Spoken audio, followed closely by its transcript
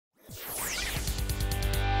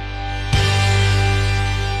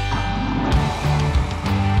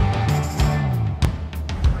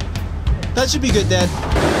That should be good, Dad.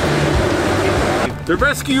 The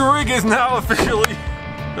rescue rig is now officially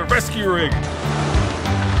the rescue rig.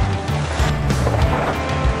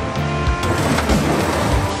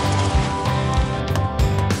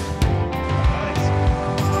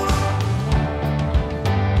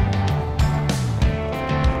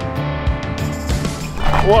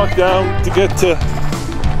 Walk down to get to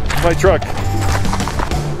my truck.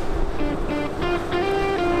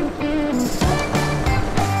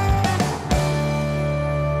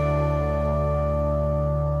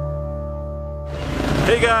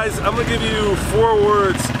 Hey guys, I'm going to give you 4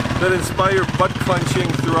 words that inspire butt clenching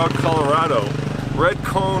throughout Colorado. Red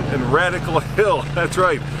Cone and Radical Hill. That's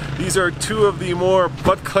right. These are 2 of the more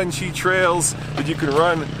butt clenchy trails that you can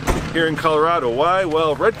run here in Colorado. Why?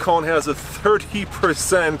 Well, Red Cone has a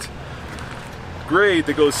 30% grade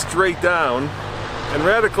that goes straight down, and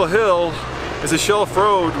Radical Hill is a shelf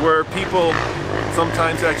road where people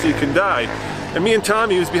sometimes actually can die. And me and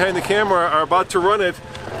Tommy, who's behind the camera, are about to run it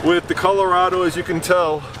with the Colorado, as you can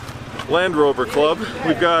tell, Land Rover Club.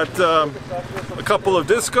 We've got a couple of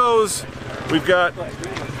discos, we've got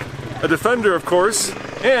a Defender, of course,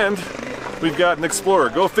 and we've got an Explorer.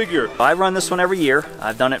 Go figure. I run this one every year.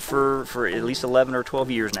 I've done it for at least 11 or 12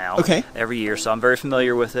 years now. Okay. Every year, so I'm very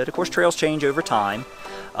familiar with it. Of course, trails change over time.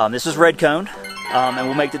 This is Red Cone, and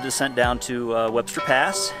we'll make the descent down to Webster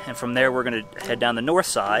Pass, and from there we're going to head down the north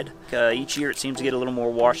side. Each year it seems to get a little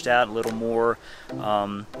more washed out, a little more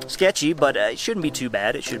sketchy, but it shouldn't be too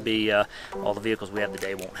bad. It should be, all the vehicles we have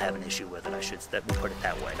today won't have an issue with it. We'll put it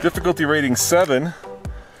that way. Difficulty rating 7.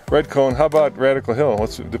 Red Cone. How about Radical Hill?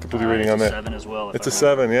 What's the difficulty rating on that? 7 as well. It's a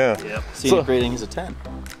 7, yeah. Yep. Scenic rating is a 10.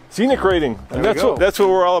 Scenic rating, and that's what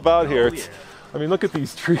we're all about here. Oh, yeah. I mean, look at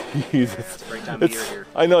these trees. It's a great time of year here.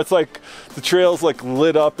 I know, it's like the trail's like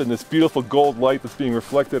lit up in this beautiful gold light that's being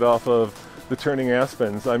reflected off of the turning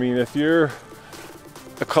aspens. I mean, if you're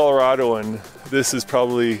a Coloradoan, this is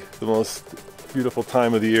probably the most beautiful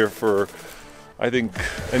time of the year for, I think,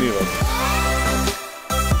 any of us.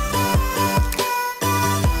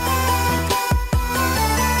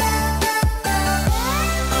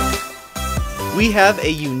 We have a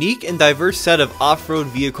unique and diverse set of off-road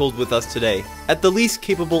vehicles with us today. At the least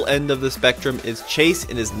capable end of the spectrum is Chase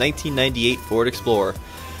in his 1998 Ford Explorer.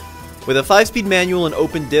 With a 5-speed manual and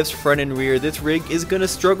open diffs front and rear, this rig is gonna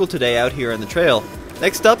struggle today out here on the trail.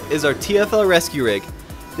 Next up is our TFL Rescue Rig.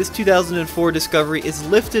 This 2004 Discovery is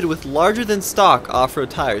lifted with larger than stock off-road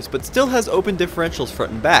tires, but still has open differentials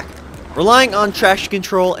front and back. Relying on traction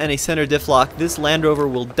control and a center diff lock, this Land Rover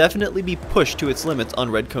will definitely be pushed to its limits on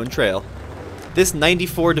Red Cone Trail. This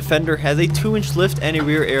 94 Defender has a 2-inch lift and a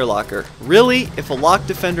rear air locker. Really, if a locked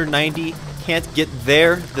Defender 90 can't get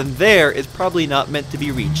there, then there is probably not meant to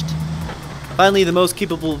be reached. Finally, the most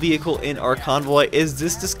capable vehicle in our convoy is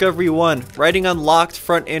this Discovery 1. Riding on locked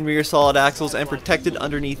front and rear solid axles and protected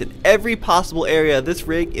underneath in every possible area, this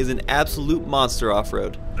rig is an absolute monster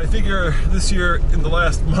off-road. I figure this year, in the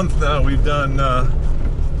last month now, we've done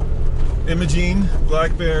Imogene,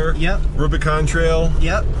 Black Bear, Yep. Rubicon Trail,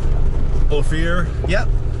 Yep. Ophir. Yep.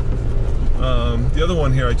 The other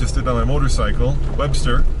one here I just did on my motorcycle,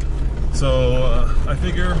 Webster. So I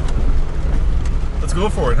figure, let's go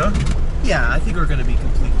for it, huh? Yeah, I think we're gonna be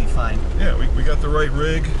completely fine. Yeah, we got the right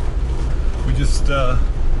rig. We just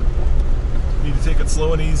need to take it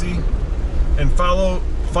slow and easy and follow,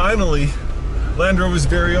 finally, Land Rover's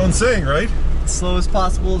very own saying, right? As slow as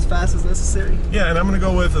possible, as fast as necessary. Yeah, and I'm gonna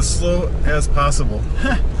go with as slow as possible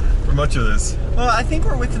for much of this. Well, I think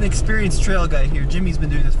we're with an experienced trail guide here. Jimmy's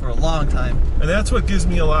been doing this for a long time. And that's what gives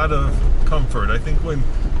me a lot of comfort. I think when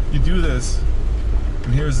you do this,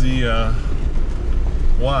 and here's the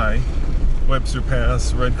why, Webster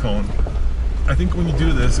Pass, Red Cone. I think when you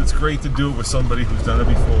do this, it's great to do it with somebody who's done it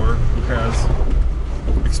before, who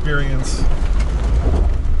has experience.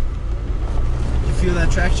 You feel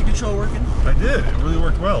that traction control working? I did, it really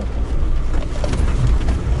worked well.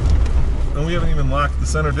 And we haven't even locked the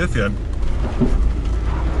center diff yet.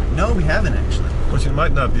 No, we haven't actually. Which it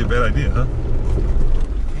might not be a bad idea, huh?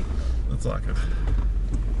 Let's lock it.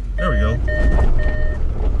 There we go.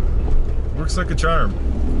 Works like a charm.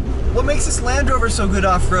 What makes this Land Rover so good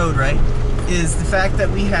off-road, right, is the fact that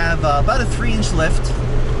we have about a 3-inch lift.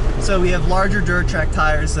 So we have larger dirt track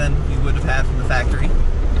tires than we would have had from the factory.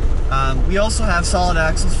 We also have solid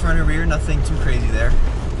axles front and rear, nothing too crazy there.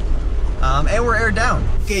 and we're aired down.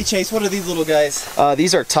 Okay, Chase, what are these little guys?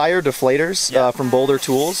 These are tire deflators from Boulder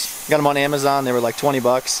Tools. Got them on Amazon. They were like 20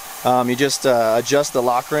 bucks. You just adjust the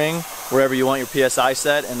lock ring wherever you want your PSI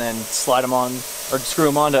set, and then slide them on or screw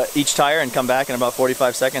them onto each tire and come back in about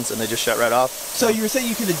 45 seconds, and they just shut right off. So you were saying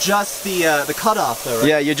you could adjust the cutoff, though, right?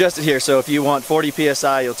 Yeah, you adjust it here. So if you want 40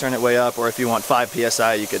 PSI, you'll turn it way up, or if you want 5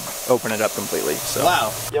 PSI, you could open it up completely. So.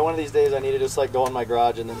 Wow. Yeah, one of these days I need to just like go in my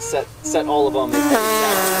garage and then set all of them.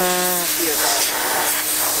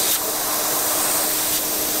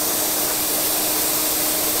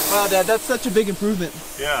 Wow, Dad, that's such a big improvement.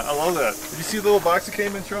 Yeah, I love that. Did you see the little box that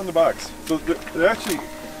came in? Show on the box. So they're actually,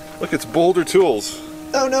 look, it's Boulder Tools.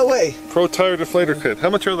 Oh, no way. Pro Tire Deflator Kit. How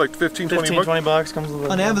much are they, like 15, 20 bucks? 20 bucks comes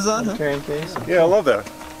with on Amazon, huh? Carrying case. Yeah, I love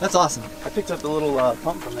that. That's awesome. I picked up the little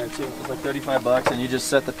pump from there too. It's like 35 bucks, and you just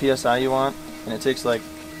set the PSI you want, and it takes like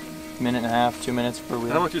a minute and a half, 2 minutes per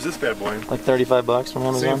wheel. How much is this bad boy? Like 35 bucks from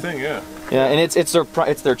Amazon. Same thing, yeah. Yeah, and it's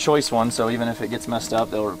their choice one, so even if it gets messed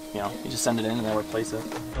up, they'll you just send it in and they'll replace it.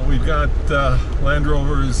 We've got Land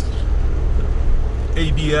Rover's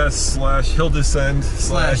ABS / hill descend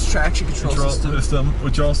 / traction control system,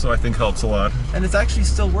 which also I think helps a lot. and it's actually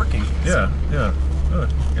still working. Yeah, yeah. Got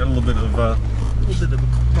a little bit of a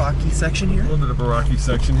rocky section here.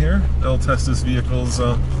 here. They'll test this vehicle's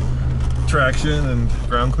traction and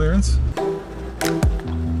ground clearance.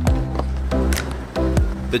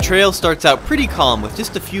 The trail starts out pretty calm with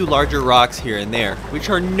just a few larger rocks here and there, which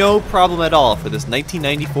are no problem at all for this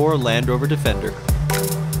 1994 Land Rover Defender.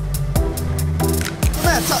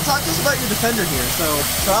 Matt, talk to us about your Defender here.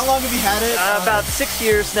 So how long have you had it? About 6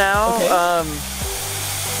 years now. Okay.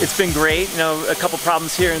 It's been great. A couple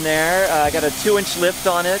problems here and there. I got a 2-inch lift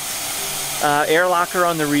on it, air locker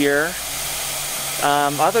on the rear.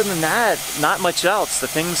 Other than that, not much else. The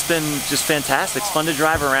thing's been just fantastic. It's fun to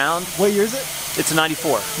drive around. What year is it? It's a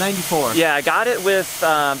 94. 94. Yeah, I got it with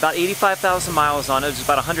about 85,000 miles on it. It's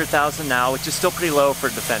about 100,000 now, which is still pretty low for a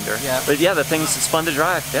Defender. Yeah. But yeah, it's fun to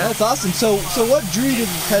drive. Yeah. That's awesome. So what drew you to the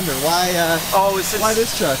Defender? Why? Why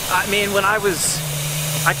this truck? I mean,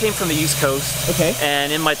 I came from the East Coast. Okay.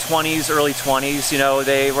 And in my 20s, early 20s,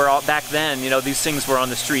 they were all back then. These things were on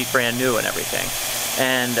the street, brand new and everything.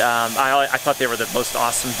 And I thought they were the most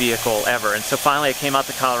awesome vehicle ever. And so finally I came out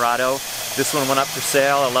to Colorado. This one went up for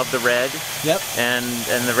sale. I love the red. Yep. And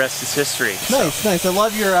the rest is history. Nice, nice. I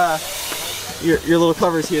love your little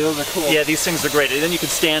covers here. Those are cool. Yeah, these things are great. And then you can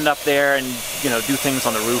stand up there and do things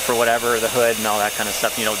on the roof or whatever, the hood and all that kind of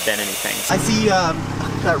stuff. You don't dent anything. I see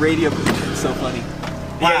that radio position is so funny.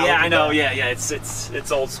 Wow. Yeah, I know. Yeah.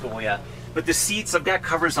 It's old school. Yeah. But the seats, I've got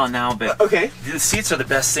covers on now, but okay. The seats are the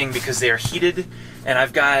best thing because they are heated, and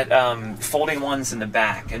I've got folding ones in the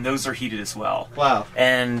back, and those are heated as well. Wow.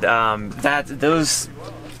 And they're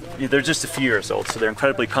just a few years old, so they're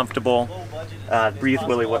incredibly comfortable, breathe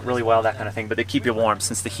really well, that kind of thing, but they keep you warm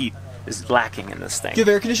since the heat is lacking in this thing. Do you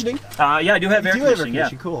have air conditioning? Yeah, I do have air conditioning. Yeah.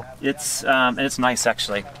 Cool. It's and it's nice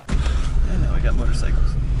actually. I know, I got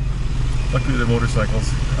motorcycles. Luckily they're motorcycles.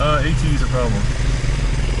 ATV's a problem.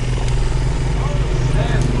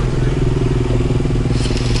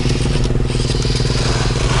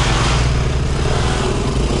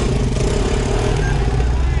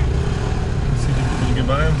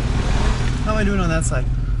 How am I doing on that side?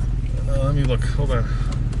 Let me look. Hold on.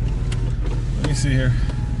 Let me see here.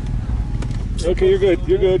 Okay, you're good.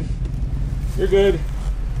 You're good. You're good.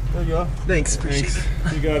 There you go. Thanks. Appreciate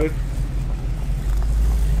it. You got it.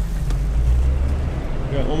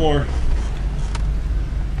 Got one more.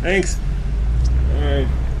 Thanks. All right.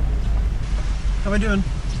 How am I doing?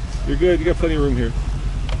 You're good. You got plenty of room here.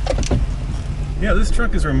 Yeah, this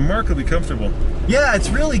truck is remarkably comfortable. Yeah, it's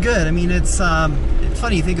really good. I mean, it's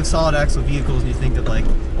funny, you think of solid axle vehicles and you think of like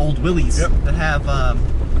old Willys that have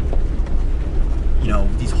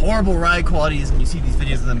these horrible ride qualities, and you see these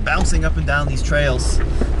videos of them bouncing up and down these trails.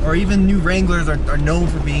 Or even new Wranglers are known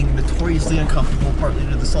for being notoriously uncomfortable, partly due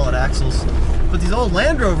to the solid axles. But these old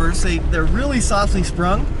Land Rovers, they're really softly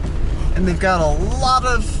sprung, and they've got a lot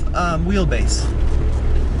of wheelbase.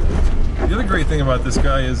 The other great thing about this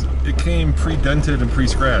guy is it came pre-dented and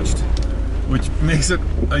pre-scratched, which makes it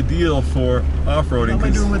ideal for off-roading. How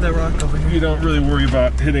am I doing with that rock over here? You don't really worry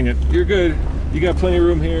about hitting it. You're good. You got plenty of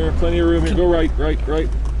room here, plenty of room here. Go right.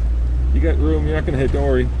 You got room. You're not going to hit, don't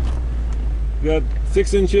worry. You got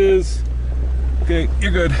 6 inches. Okay,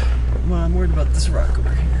 you're good. Well, I'm worried about this rock over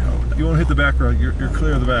here. You won't hit the back road. You're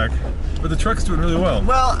clear of the back. But the truck's doing really well.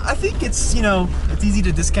 Well, I think it's, it's easy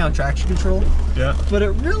to discount traction control. Yeah. But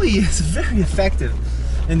it really is very effective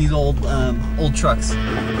in these old trucks.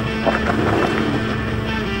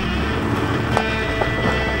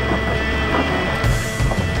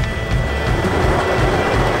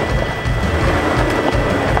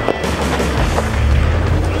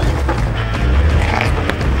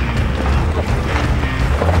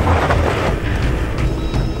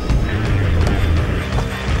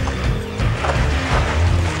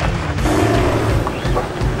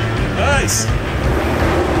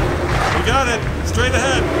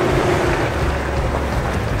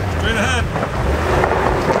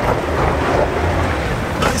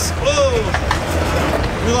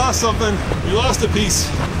 lost something. We lost a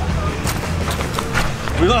piece.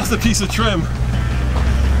 We lost a piece of trim.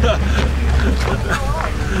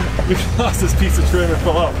 We lost this piece of trim and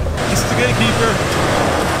fell off. This is the gatekeeper.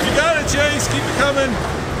 You got it, Chase. Keep it coming.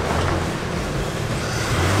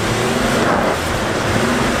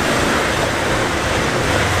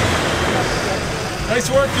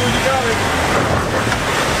 Nice work, dude. You got it.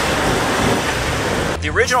 The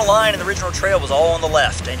original line and the original trail was all on the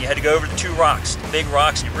left, and you had to go over the two rocks, the big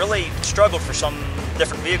rocks, and you really struggled for some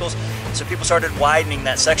different vehicles. So people started widening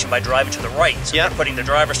that section by driving to the right. So they're putting the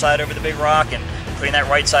driver's side over the big rock and putting that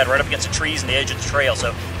right side right up against the trees and the edge of the trail.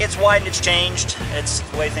 So it's widened, it's changed. It's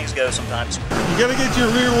the way things go sometimes. You gotta get your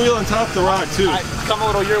rear wheel on top of the rock too. Come a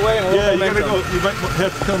little your way and a little you gotta go. You might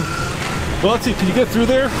have to come. Well, let's see. Can you get through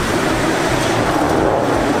there?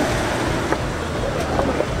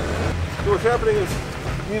 So what's happening is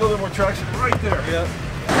you need a little more traction right there. Yeah.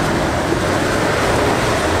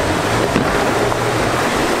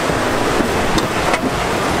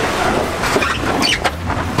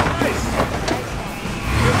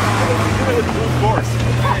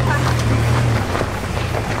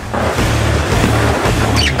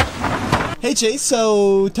 Hey Chase,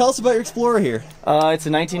 so tell us about your Explorer here. It's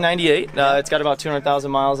a 1998. It's got about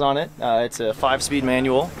 200,000 miles on it. It's a 5-speed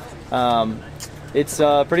manual. It's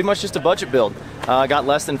pretty much just a budget build. Got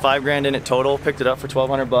less than $5 grand in it total. Picked it up for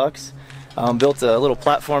 1,200 bucks. Built a little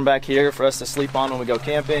platform back here for us to sleep on when we go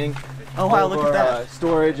camping. Oh wow, look at that.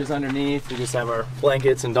 Storage is underneath. We just have our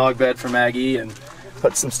blankets and dog bed for Maggie, and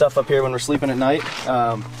put some stuff up here when we're sleeping at night.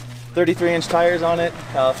 33-inch tires on it,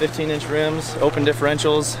 15-inch rims, open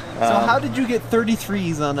differentials. So how did you get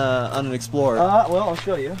 33s on an Explorer? Well, I'll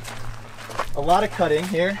show you. A lot of cutting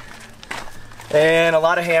here, and a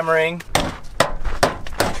lot of hammering.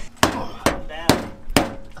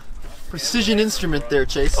 Precision instrument there,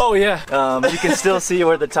 Chase. Oh yeah. You can still see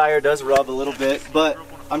where the tire does rub a little bit, but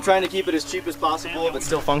I'm trying to keep it as cheap as possible, but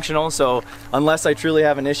still functional. So unless I truly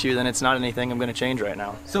have an issue, then it's not anything I'm going to change right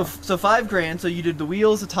now. So $5 grand. So you did the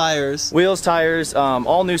wheels, the tires. Wheels, tires,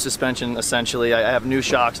 all new suspension essentially. I have new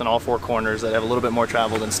shocks on all 4 corners that have a little bit more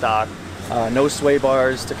travel than stock. No sway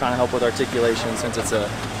bars to kind of help with articulation since it's a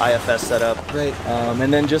IFS setup. Right.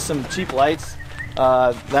 And then just some cheap lights.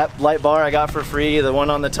 That light bar I got for free. The one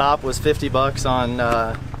on the top was 50 bucks on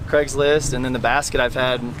Craigslist, and then the basket I've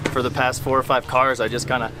had for the past 4 or 5 cars, I just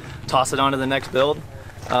kind of toss it onto the next build.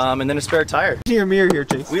 And then a spare tire. Your mirror here,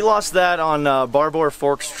 Chase. We lost that on Barbour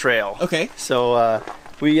Forks Trail. Okay. So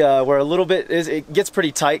we were a little bit, it gets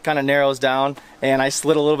pretty tight, kind of narrows down, and I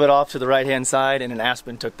slid a little bit off to the right hand side, and an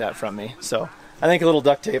aspen took that from me. So I think a little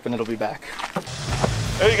duct tape and it'll be back.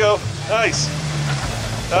 There you go. Nice.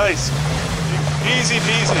 Nice. Easy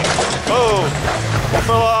peasy. Oh, I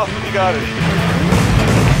fell off. You got it.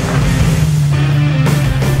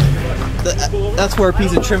 That's where a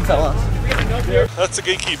piece of trim fell off. That's the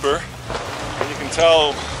gatekeeper. And you can tell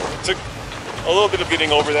it took a little bit of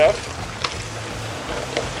getting over that.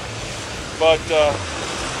 But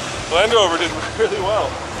Land Rover did really well.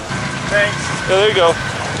 Thanks. Yeah, there you go.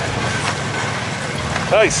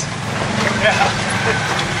 Nice. Yeah.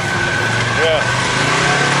 Yeah.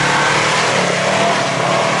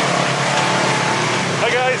 Hi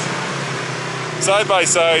guys.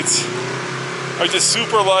 Side-by-sides are just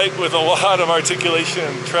super light with a lot of articulation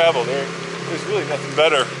and travel. There's really nothing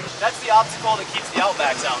better. That's the obstacle that keeps the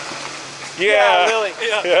Outbacks out. Yeah. Really.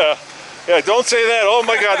 Yeah, don't say that. Oh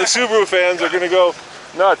my God, the Subaru fans are gonna go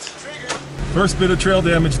nuts. First bit of trail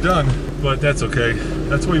damage done, but that's okay.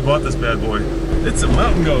 That's why we bought this bad boy. It's a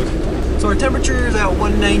mountain goat. So our temperature is at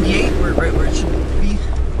 198. We're right where it should be.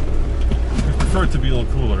 I prefer it to be a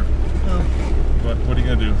little cooler. Oh. But what are you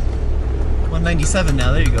gonna do? 197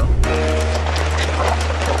 now. There you go.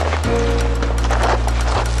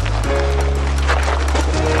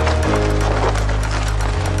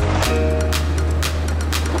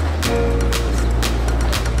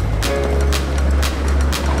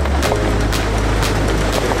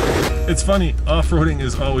 It's funny, off-roading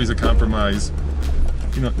is always a compromise.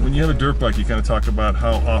 You know, when you have a dirt bike, you kind of talk about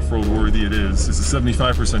how off-road worthy it is. It's a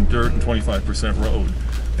 75% dirt and 25% road.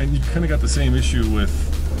 And you kind of got the same issue with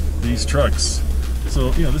these trucks.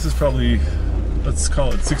 So, you know, this is probably, let's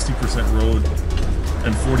call it 60% road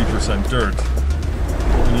and 40% dirt.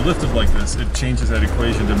 When you lift it like this, it changes that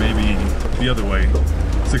equation to maybe the other way,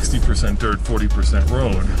 60% dirt, 40%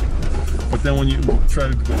 road. But then when you try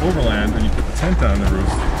to go overland and you put the tent on the roof,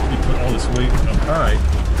 you put all this weight up high,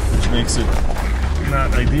 which makes it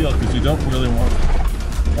not ideal because you don't really want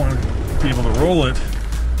to be able to roll it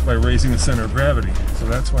by raising the center of gravity. So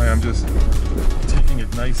that's why I'm just taking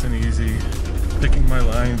it nice and easy, picking my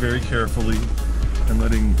line very carefully, and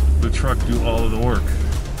letting the truck do all of the work.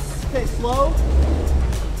 Okay, slow.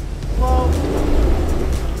 Slow.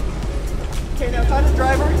 Okay, now find a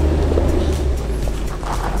driver.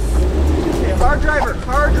 Okay, hard driver,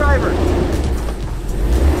 hard driver.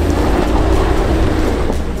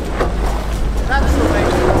 That's the way.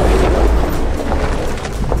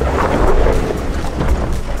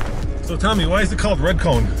 So Tommy, why is it called red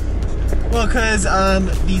cone? Well, because on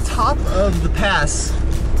the top of the pass,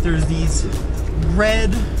 there's these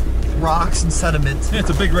red rocks and sediment. Yeah, it's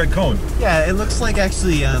a big red cone. Yeah, it looks like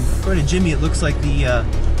actually, according to Jimmy, it looks like the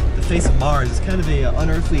face of Mars. It's kind of a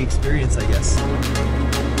unearthly experience, I guess.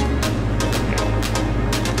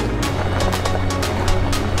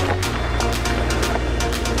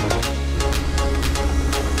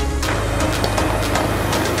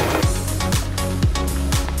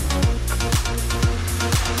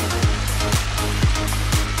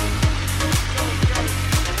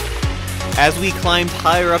 As we climbed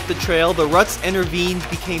higher up the trail, the ruts and ravines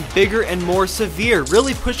became bigger and more severe,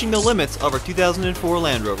 really pushing the limits of our 2004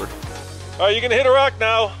 Land Rover. All right, you're gonna hit a rock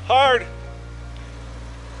now, hard.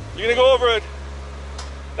 You're gonna go over it.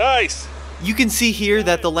 Nice. You can see here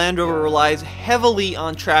that the Land Rover relies heavily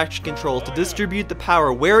on traction control to distribute the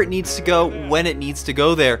power where it needs to go, when it needs to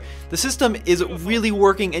go there. The system is really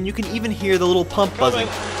working, and you can even hear the little pump buzzing.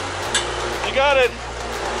 You got it.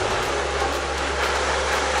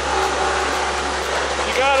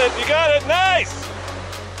 You got it, nice!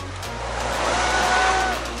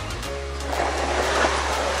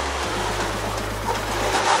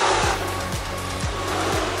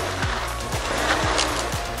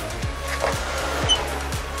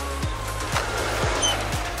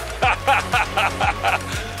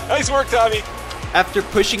 Nice work, Tommy. After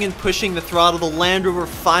pushing and pushing the throttle, the Land Rover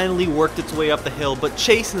finally worked its way up the hill, but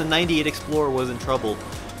Chase in the 98 Explorer was in trouble.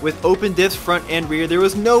 With open diffs front and rear, there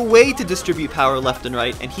was no way to distribute power left and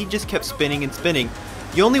right, and he just kept spinning and spinning.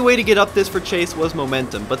 The only way to get up this for Chase was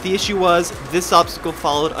momentum, but the issue was, this obstacle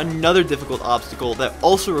followed another difficult obstacle that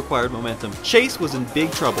also required momentum. Chase was in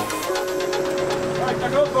big trouble. Alright, now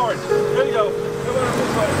go for it. There you go. Come on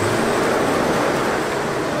this way.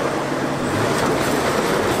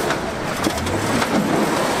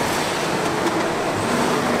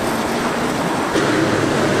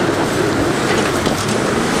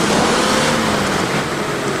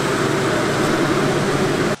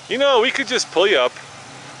 You know, we could just pull you up.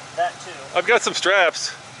 That too. I've got some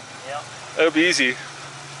straps. Yep. That'll be easy.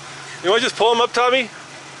 You want to just pull them up, Tommy?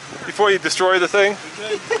 Before you destroy the thing?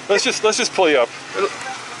 We could. Let's just pull you up.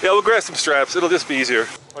 Yeah, we'll grab some straps. It'll just be easier.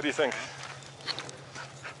 What do you think?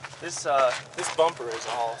 This bumper is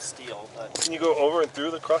all steel, but Can you go over and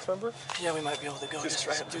through the cross member? yeah, we might be able to go just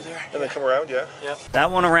right up through there. And then come around, yeah? Yep.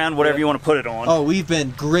 That one around, whatever you want to put it on. Oh, we've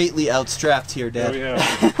been greatly outstrapped here, Dad. Oh,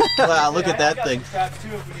 yeah. Wow, look at that thing.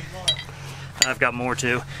 I've got more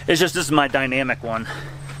too. It's just this is my dynamic one.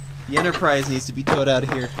 The Enterprise needs to be towed out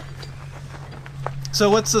of here.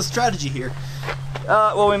 So what's the strategy here?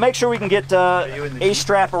 Well, we make sure we can get a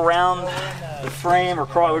strap around the frame, or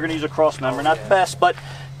we're going to use a cross member. Not the best, but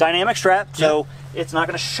dynamic strap, so it's not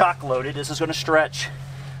going to shock load it. This is going to stretch.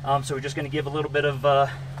 So we're just going to give a little bit of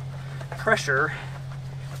pressure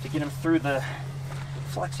to get him through the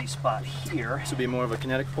flexi spot here. This would be more of a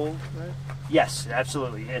kinetic pull, right? Yes,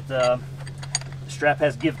 absolutely. The strap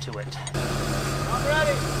has give to it. I'm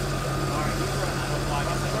ready.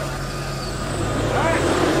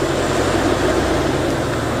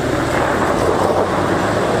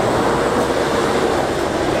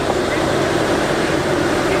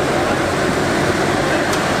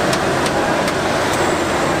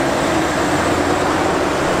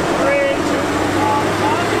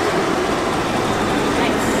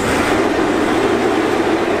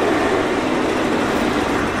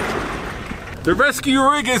 The rescue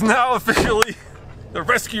rig is now officially the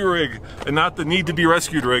rescue rig, and not the need to be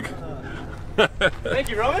rescued rig. Thank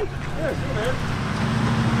you, Roman. Yeah, sure, man.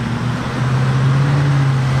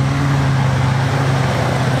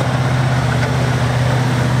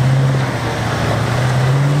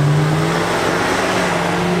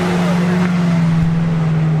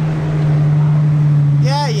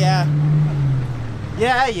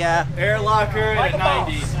 Yeah. Air locker at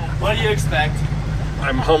 90. What do you expect?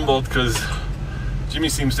 I'm humbled because Jimmy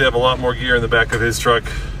seems to have a lot more gear in the back of his truck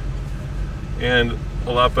and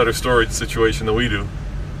a lot better storage situation than we do.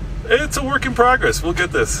 It's a work in progress. We'll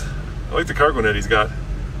get this. I like the cargo net he's got.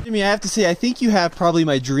 Jimmy, I have to say, I think you have probably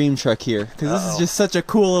my dream truck here, because this is just such a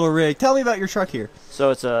cool little rig. Tell me about your truck here.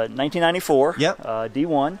 So it's a 1994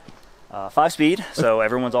 D1, 5-speed, so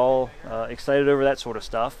everyone's all excited over that sort of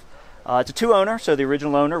stuff. It's a 2-owner, so the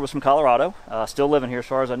original owner was from Colorado, still living here as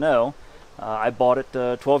far as I know. I bought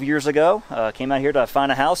it 12 years ago, came out here to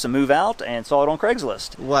find a house and move out, and saw it on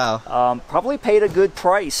Craigslist. Wow. Probably paid a good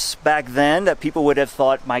price back then that people would have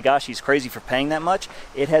thought, my gosh, he's crazy for paying that much.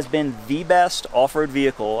 It has been the best off-road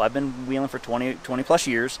vehicle. I've been wheeling for 20 plus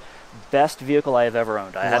years. Best vehicle I have ever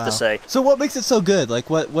owned, I have to say. So what makes it so good? Like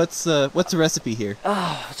what's the recipe here?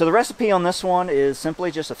 So the recipe on this one is simply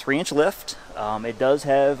just a 3-inch lift. It does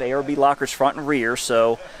have ARB lockers front and rear,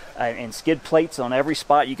 so and skid plates on every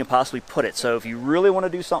spot you can possibly put it. So if you really want to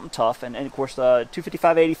do something tough, and of course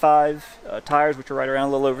 255/85 tires, which are right around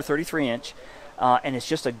a little over 33-inch. And it's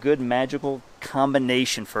just a good magical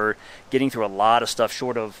combination for getting through a lot of stuff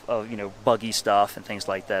short of you know, buggy stuff and things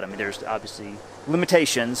like that. I mean, there's obviously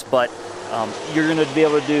limitations, but you're going to be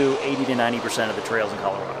able to do 80 to 90% of the trails in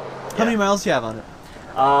Colorado. How many miles do you have on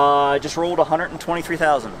it? Just rolled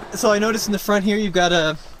 123,000. So I noticed in the front here you've got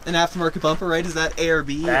an aftermarket bumper, right? Is that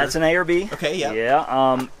ARB? That's an ARB. Okay, yeah. Yeah.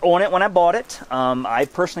 On it when I bought it, I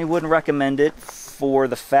personally wouldn't recommend it for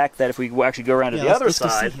the fact that if we actually go around to the other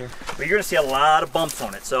side, but you're going to see a lot of bumps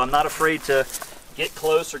on it. So I'm not afraid to get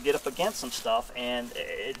close or get up against some stuff. And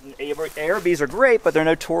ARBs are great, but they're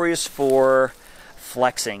notorious for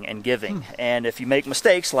flexing and giving, and if you make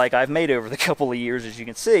mistakes like I've made over the couple of years, as you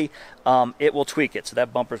can see, it will tweak it. So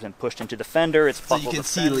that bumper's been pushed into the fender, it's buckled, so you can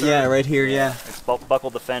see fender. Yeah, right here, yeah. It's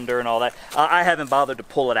buckled the fender and all that. I haven't bothered to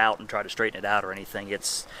pull it out and try to straighten it out or anything.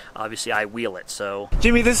 It's obviously I wheel it, so.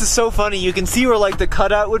 Jimmy, this is so funny. You can see where like the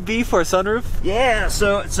cutout would be for a sunroof. Yeah,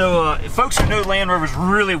 so folks who know Land Rovers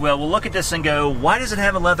really well will look at this and go, why does it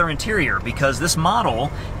have a leather interior? Because this model,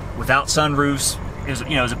 without sunroofs, is,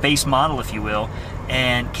 you know, is a base model, if you will,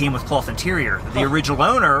 and came with cloth interior. The original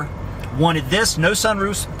owner wanted this, no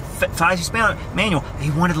sunroofs, 5-speed manual.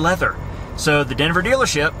 He wanted leather. So the Denver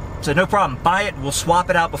dealership said, no problem, buy it, we'll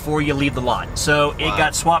swap it out before you leave the lot. So it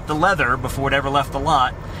got swapped to leather before it ever left the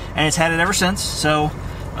lot, and it's had it ever since. So,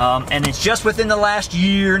 and it's just within the last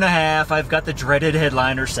year and a half, I've got the dreaded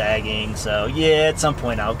headliner sagging. So yeah, at some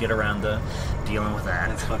point I'll get around to dealing with that.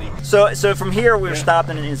 That's funny. So from here we're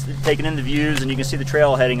stopping and taking in the views, and you can see the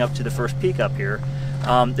trail heading up to the first peak up here.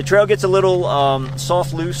 The trail gets a little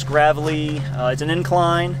soft, loose, gravelly. It's an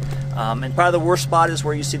incline, and probably the worst spot is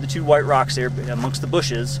where you see the 2 white rocks there amongst the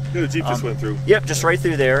bushes. Yeah, the Jeep just went through. Yep, just right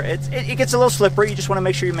through there. It gets a little slippery. You just want to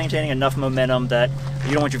make sure you're maintaining enough momentum that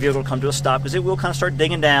you don't want your vehicle to come to a stop, because it will kind of start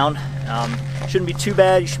digging down. Shouldn't be too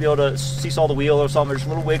bad. You should be able to seesaw the wheel or something. There's a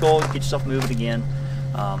little wiggle, get yourself moving again.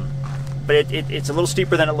 But it's a little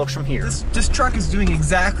steeper than it looks from here. This truck is doing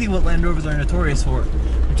exactly what Land Rovers are notorious for,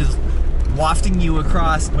 which is wafting you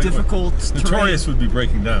across difficult terrain. Notorious would be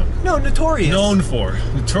breaking down. No, notorious. Known for.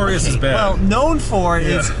 Notorious is bad. Well, known for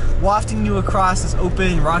is wafting you across this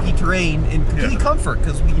open, rocky terrain in complete comfort,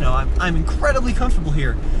 because you know I'm incredibly comfortable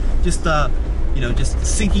here. Just you know, just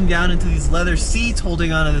sinking down into these leather seats,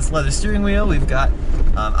 holding onto this leather steering wheel. We've got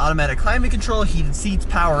automatic climate control, heated seats,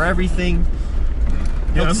 power everything.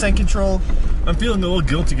 Hill descent control. I'm feeling a little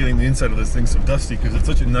guilty getting the inside of this thing so dusty because it's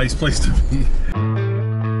such a nice place to be.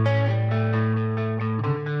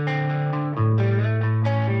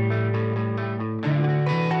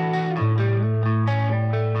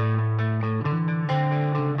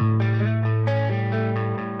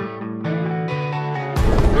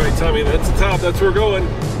 Alright, Tommy, that's the top. That's where we're going.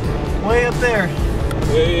 Way up there.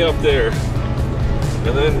 Way up there.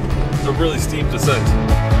 And then a really steep descent.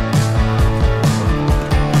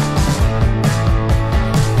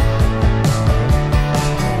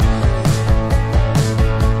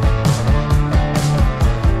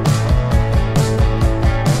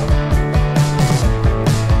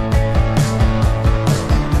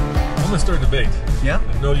 Start debate. Yeah?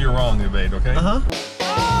 No, you're wrong debate, okay?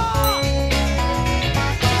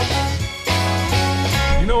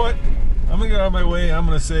 You know what? I'm gonna get out of my way. I'm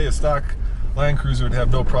gonna say a stock Land Cruiser would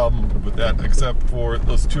have no problem with that, except for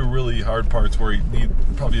those 2 really hard parts where you need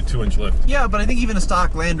probably a 2-inch lift. Yeah, but I think even a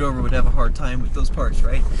stock Land Rover would have a hard time with those parts,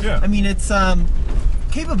 right? Yeah. I mean, it's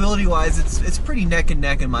capability-wise, it's pretty neck and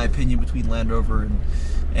neck in my opinion between Land Rover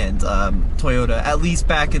and Toyota, at least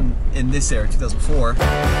back in this era, 2004.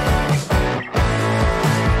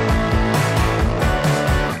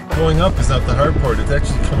 Going up is not the hard part. It's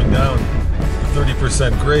actually coming down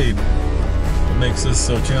 30% grade. What makes this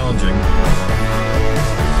so challenging.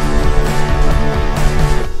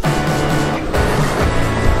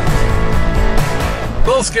 A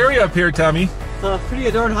little scary up here, Tommy.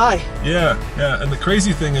 Pretty darn high. Yeah, and the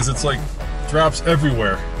crazy thing is it's like drops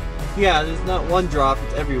everywhere. Yeah, there's not one drop,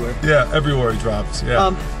 it's everywhere. Yeah, everywhere it drops,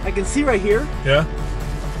 yeah. I can see right here. Yeah?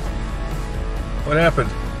 What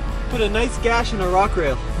happened? Put a nice gash in a rock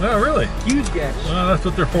rail. Oh, really? Huge gash. Well, that's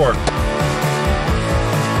what they're for.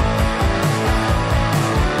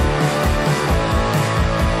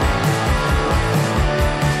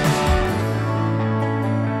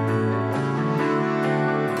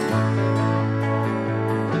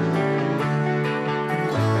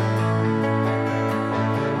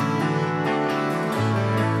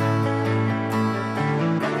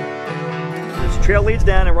 trail leads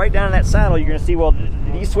down, and right down in that saddle, you're going to see, well,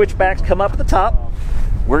 these switchbacks come up at the top.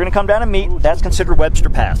 We're going to come down and meet. That's considered Webster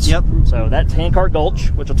Pass. Yep. So that's Handcart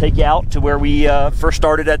Gulch, which will take you out to where we first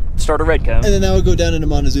started at Starter Redcone. And then that would go down into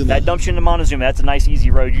Montezuma. That dumps you into Montezuma. That's a nice,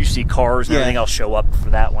 easy road. You see cars and everything else show up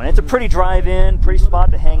for that one. It's a pretty drive-in, pretty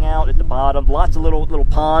spot to hang out at the bottom. Lots of little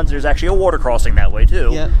ponds. There's actually a water crossing that way,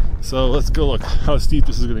 too. Yeah. So let's go look how steep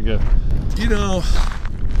this is going to get. You know,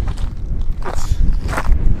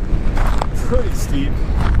 it's pretty steep.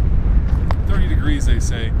 30 degrees, they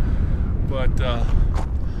say, but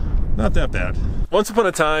not that bad. Once upon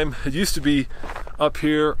a time, it used to be up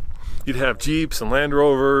here, you'd have Jeeps and Land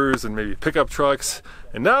Rovers and maybe pickup trucks.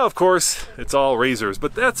 And now, of course, it's all Razors.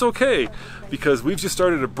 But that's okay, because we've just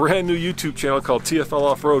started a brand new YouTube channel called TFL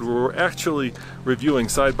Off-Road, where we're actually reviewing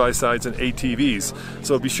side-by-sides and ATVs.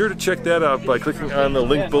 So be sure to check that out by clicking on the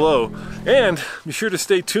link below. And be sure to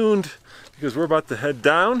stay tuned, because we're about to head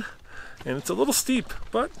down, and it's a little steep,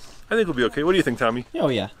 but I think we'll be okay. What do you think, Tommy? Oh,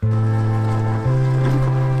 yeah.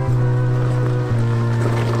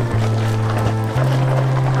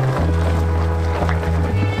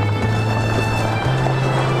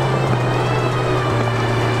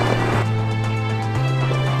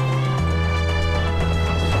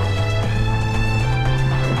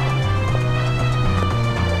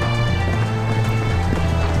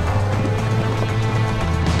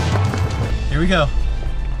 Here we go.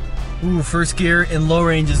 Ooh, first gear in low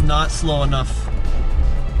range is not slow enough.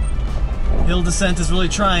 Hill descent is really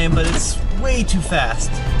trying, but it's way too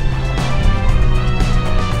fast.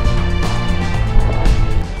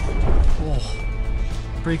 Oh,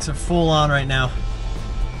 brakes are full on right now.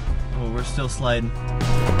 Oh, we're still sliding.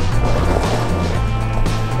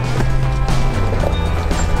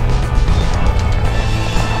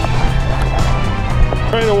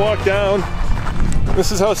 Trying to walk down.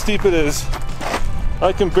 This is how steep it is.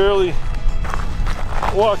 I can barely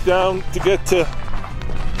walk down to get to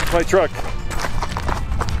my truck.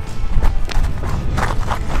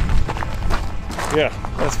 Yeah,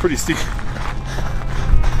 that's pretty steep.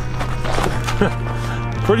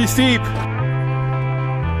 Pretty steep.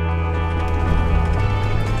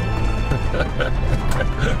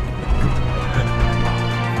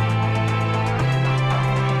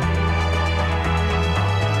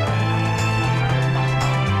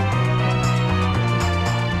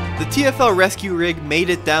 The TFL rescue rig made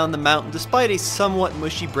it down the mountain despite a somewhat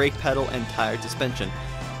mushy brake pedal and tired suspension.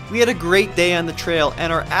 We had a great day on the trail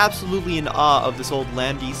and are absolutely in awe of this old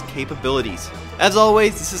Landy's capabilities. As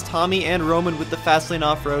always, this is Tommy and Roman with the Fastlane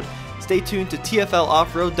Off-Road. Stay tuned to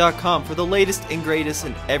TFLOffroad.com for the latest and greatest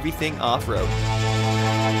in everything off-road.